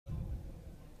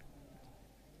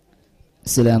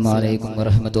Assalamualaikum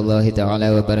warahmatullahi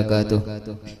ta'ala wabarakatuh.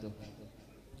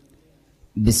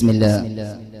 Bismillah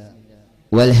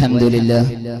walhamdulillah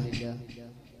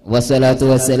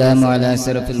wassalatu wassalamu ala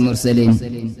asyrafil mursalin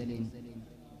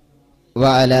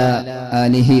wa ala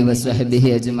alihi wa sahbihi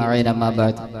ajma'in, amma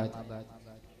ba'd.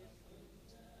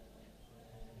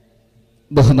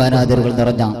 ബഹുമാനാദരവുകൾ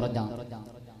നിറഞ്ഞ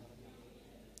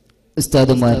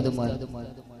ഉസ്താദുമാർ,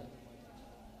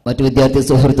 മറ്റു വിദ്യാർത്ഥി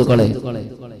സുഹൃത്തുക്കളെ,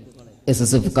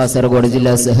 SSF Kasaragod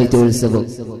ജില്ലാ സാഹിത്യോത്സവ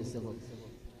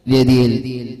വേദിയിൽ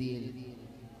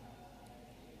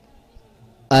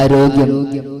ആരോഗ്യം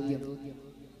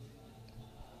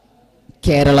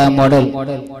കേരള മോഡൽ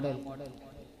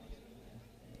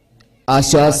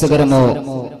ആശ്വാസകരമോ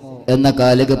എന്ന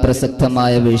കാലിക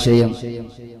പ്രസക്തമായ വിഷയം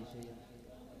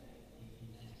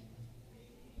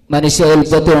മനുഷ്യ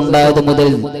ഉൽപ്പത്തി ഉണ്ടായത്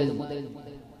മുതൽ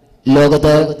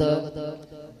ലോകത്ത്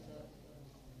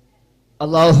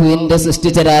അള്ളാഹുവിന്റെ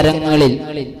സൃഷ്ടിചരാരങ്ങളിൽ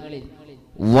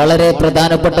വളരെ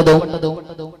പ്രധാനപ്പെട്ടതും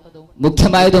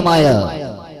മുഖ്യമായതുമായ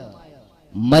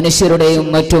മനുഷ്യരുടെയും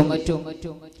മറ്റും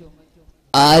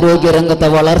ആരോഗ്യരംഗത്തെ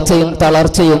വളർച്ചയും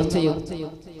തളർച്ചയും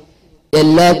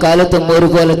എല്ലാ കാലത്തും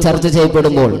ഒരുപോലെ ചർച്ച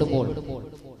ചെയ്യപ്പെടുമ്പോൾ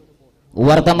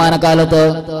വർത്തമാനകാലത്ത്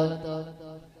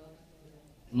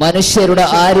മനുഷ്യരുടെ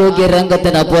ആരോഗ്യ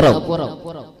രംഗത്തിനപ്പുറം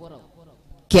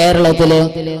കേരളത്തിലെ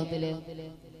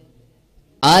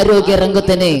ആരോഗ്യ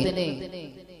രംഗത്തിന്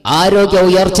ആരോഗ്യ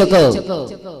ഉയർച്ചക്ക്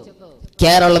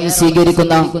കേരളം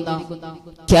സ്വീകരിക്കുന്ന,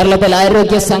 കേരളത്തിൽ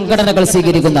ആരോഗ്യ സംഘടനകൾ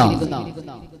സ്വീകരിക്കുന്ന,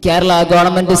 കേരള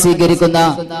ഗവൺമെന്റ് സ്വീകരിക്കുന്ന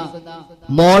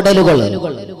മോഡലുകൾ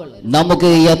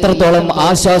നമുക്ക് എത്രത്തോളം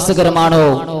ആശ്വാസകരമാണോ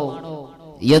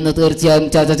എന്ന് തീർച്ചയായും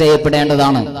ചർച്ച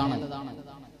ചെയ്യപ്പെടേണ്ടതാണ്.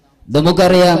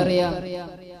 നമുക്കറിയാം,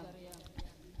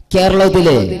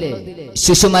 കേരളത്തിലെ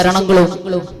ശിശുമരണങ്ങളും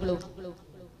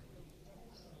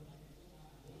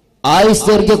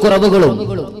ആയുർദൈർഘ്യക്കുറവുകളും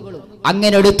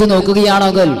അങ്ങനെ എടുത്തു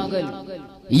നോക്കുകയാണെങ്കിൽ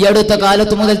ഈ അടുത്ത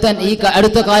കാലത്ത് മുതൽ തന്നെ, ഈ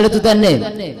അടുത്ത കാലത്ത് തന്നെ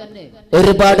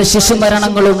ഒരുപാട്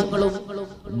ശിശുമരണങ്ങളും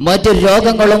മറ്റു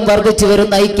രോഗങ്ങളും വർദ്ധിച്ചു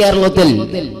വരുന്ന ഈ കേരളത്തിൽ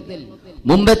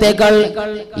മുമ്പത്തേക്കാൾ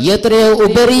എത്രയോ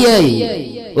ഉപരിയായി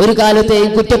ഒരു കാലത്തെയും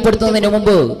കുറ്റപ്പെടുത്തുന്നതിന്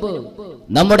മുമ്പ്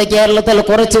നമ്മുടെ കേരളത്തിൽ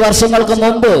കുറച്ച് വർഷങ്ങൾക്ക്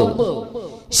മുമ്പ്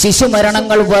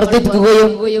ശിശുമരണങ്ങൾ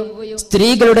വർദ്ധിപ്പിക്കുകയും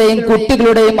സ്ത്രീകളുടെയും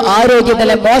കുട്ടികളുടെയും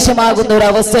ആരോഗ്യനില മോശമാകുന്ന ഒരു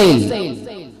അവസ്ഥയിൽ,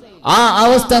 ആ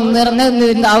അവസ്ഥ നിറഞ്ഞ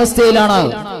അവസ്ഥയിലാണ്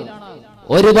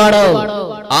ഒരുപാട്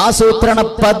ആസൂത്രണ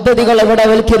പദ്ധതികൾ ഇവിടെ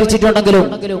വൽക്കരിച്ചിട്ടുണ്ടെങ്കിലും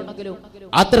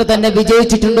അത്ര തന്നെ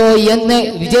വിജയിച്ചിട്ടുണ്ടോ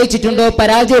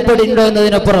പരാജയപ്പെട്ടിട്ടുണ്ടോ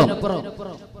എന്നതിനപ്പുറം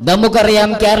നമുക്കറിയാം,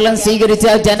 കേരളം സ്വീകരിച്ച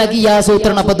ജനകീയ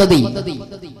ആസൂത്രണ പദ്ധതി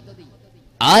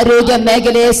ആരോഗ്യ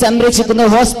മേഖലയെ സംരക്ഷിക്കുന്ന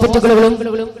ഹോസ്പിറ്റലുകളും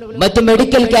മറ്റു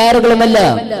മെഡിക്കൽ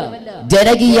കെയറുകളുമെല്ലാം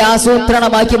ജനകീയ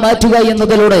ആസൂത്രണമാക്കി മാറ്റുക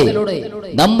എന്നതിലൂടെ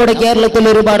നമ്മുടെ കേരളത്തിൽ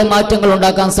ഒരുപാട് മാറ്റങ്ങൾ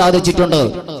ഉണ്ടാക്കാൻ സാധിച്ചിട്ടുണ്ട്.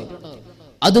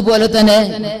 അതുപോലെ തന്നെ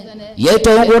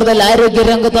ഏറ്റവും കൂടുതൽ ആരോഗ്യ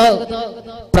രംഗത്ത്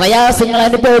പ്രയാസങ്ങൾ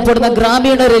അനുഭവപ്പെടുന്ന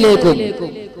ഗ്രാമീണരിലേക്കും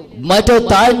മറ്റു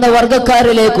താഴ്ന്ന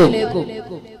വർഗക്കാരിലേക്കും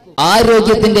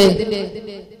ആരോഗ്യത്തിന്റെ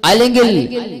അല്ലെങ്കിൽ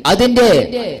അതിന്റെ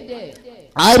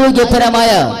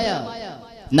ആരോഗ്യപരമായ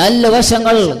നല്ല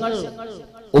വശങ്ങൾ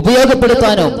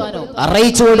ഉപയോഗപ്പെടുത്താനും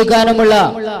അറിയിച്ചു കൊടുക്കാനുമുള്ള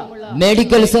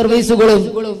മെഡിക്കൽ സർവീസുകളും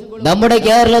നമ്മുടെ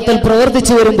കേരളത്തിൽ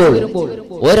പ്രവർത്തിച്ചു വരുമ്പോൾ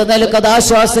ഒരു നിലക്കത്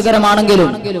ആശ്വാസകരമാണെങ്കിലും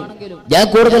ഞാൻ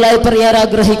കൂടുതലായി പറയാൻ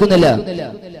ആഗ്രഹിക്കുന്നില്ല.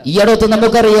 ഈ അടുത്ത്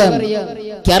നമുക്കറിയാം,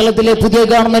 കേരളത്തിലെ പുതിയ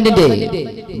ഗവൺമെന്റിന്റെ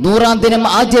 100ാം ദിനം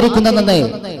ആചരിക്കുന്നതെന്ന്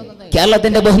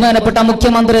കേരളത്തിന്റെ ബഹുമാനപ്പെട്ട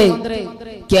മുഖ്യമന്ത്രി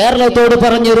കേരളത്തോട്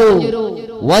പറഞ്ഞൊരു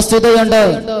വസ്തുതയുണ്ട്.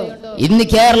 ഇന്ന്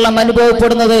കേരളം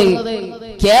അനുഭവപ്പെടുന്നത്,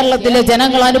 കേരളത്തിലെ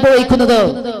ജനങ്ങൾ അനുഭവിക്കുന്നത്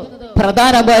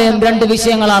പ്രധാനമായും 2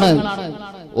 വിഷയങ്ങളാണ്.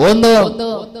 ഒന്ന്,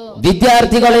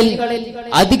 വിദ്യാർത്ഥികളിൽ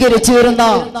അധികരിച്ചു വരുന്ന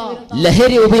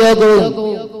ലഹരി ഉപയോഗവും,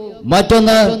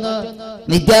 മറ്റൊന്ന്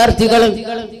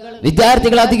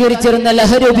വിദ്യാർത്ഥികൾ അധികരിച്ചിരുന്ന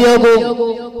ലഹരി ഉപയോഗവും,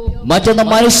 മറ്റൊന്ന്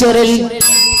മനുഷ്യരിൽ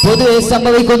പൊതുവെ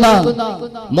സംഭവിക്കുന്ന,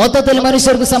 മൊത്തത്തിൽ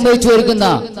മനുഷ്യർക്ക് സംഭവിച്ചു വരുന്ന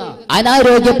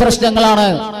അനാരോഗ്യ പ്രശ്നങ്ങളാണ്.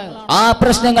 ആ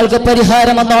പ്രശ്നങ്ങൾക്ക്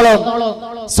പരിഹാരമെന്നോളം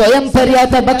സ്വയം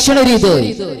പര്യാപ്ത ഭക്ഷണ രീതി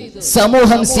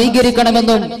സമൂഹം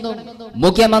സ്വീകരിക്കണമെന്നും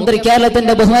മുഖ്യമന്ത്രി,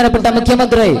 കേരളത്തിന്റെ ബഹുമാനപ്പെട്ട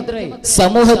മുഖ്യമന്ത്രി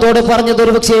സമൂഹത്തോട് പറഞ്ഞത്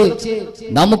ഒരുപക്ഷെ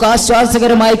നമുക്ക്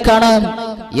ആശ്വാസകരമായി കാണാം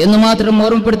എന്ന് മാത്രം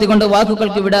ഓർമ്മപ്പെടുത്തിക്കൊണ്ട്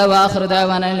വാക്കുകൾക്ക് വിടാം. ആഖിറു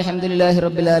ദഅവാനാ അൽഹംദുലില്ലാഹി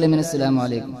റബ്ബിൽ ആലമീൻ. അസ്സലാമു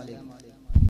അലൈക്കും.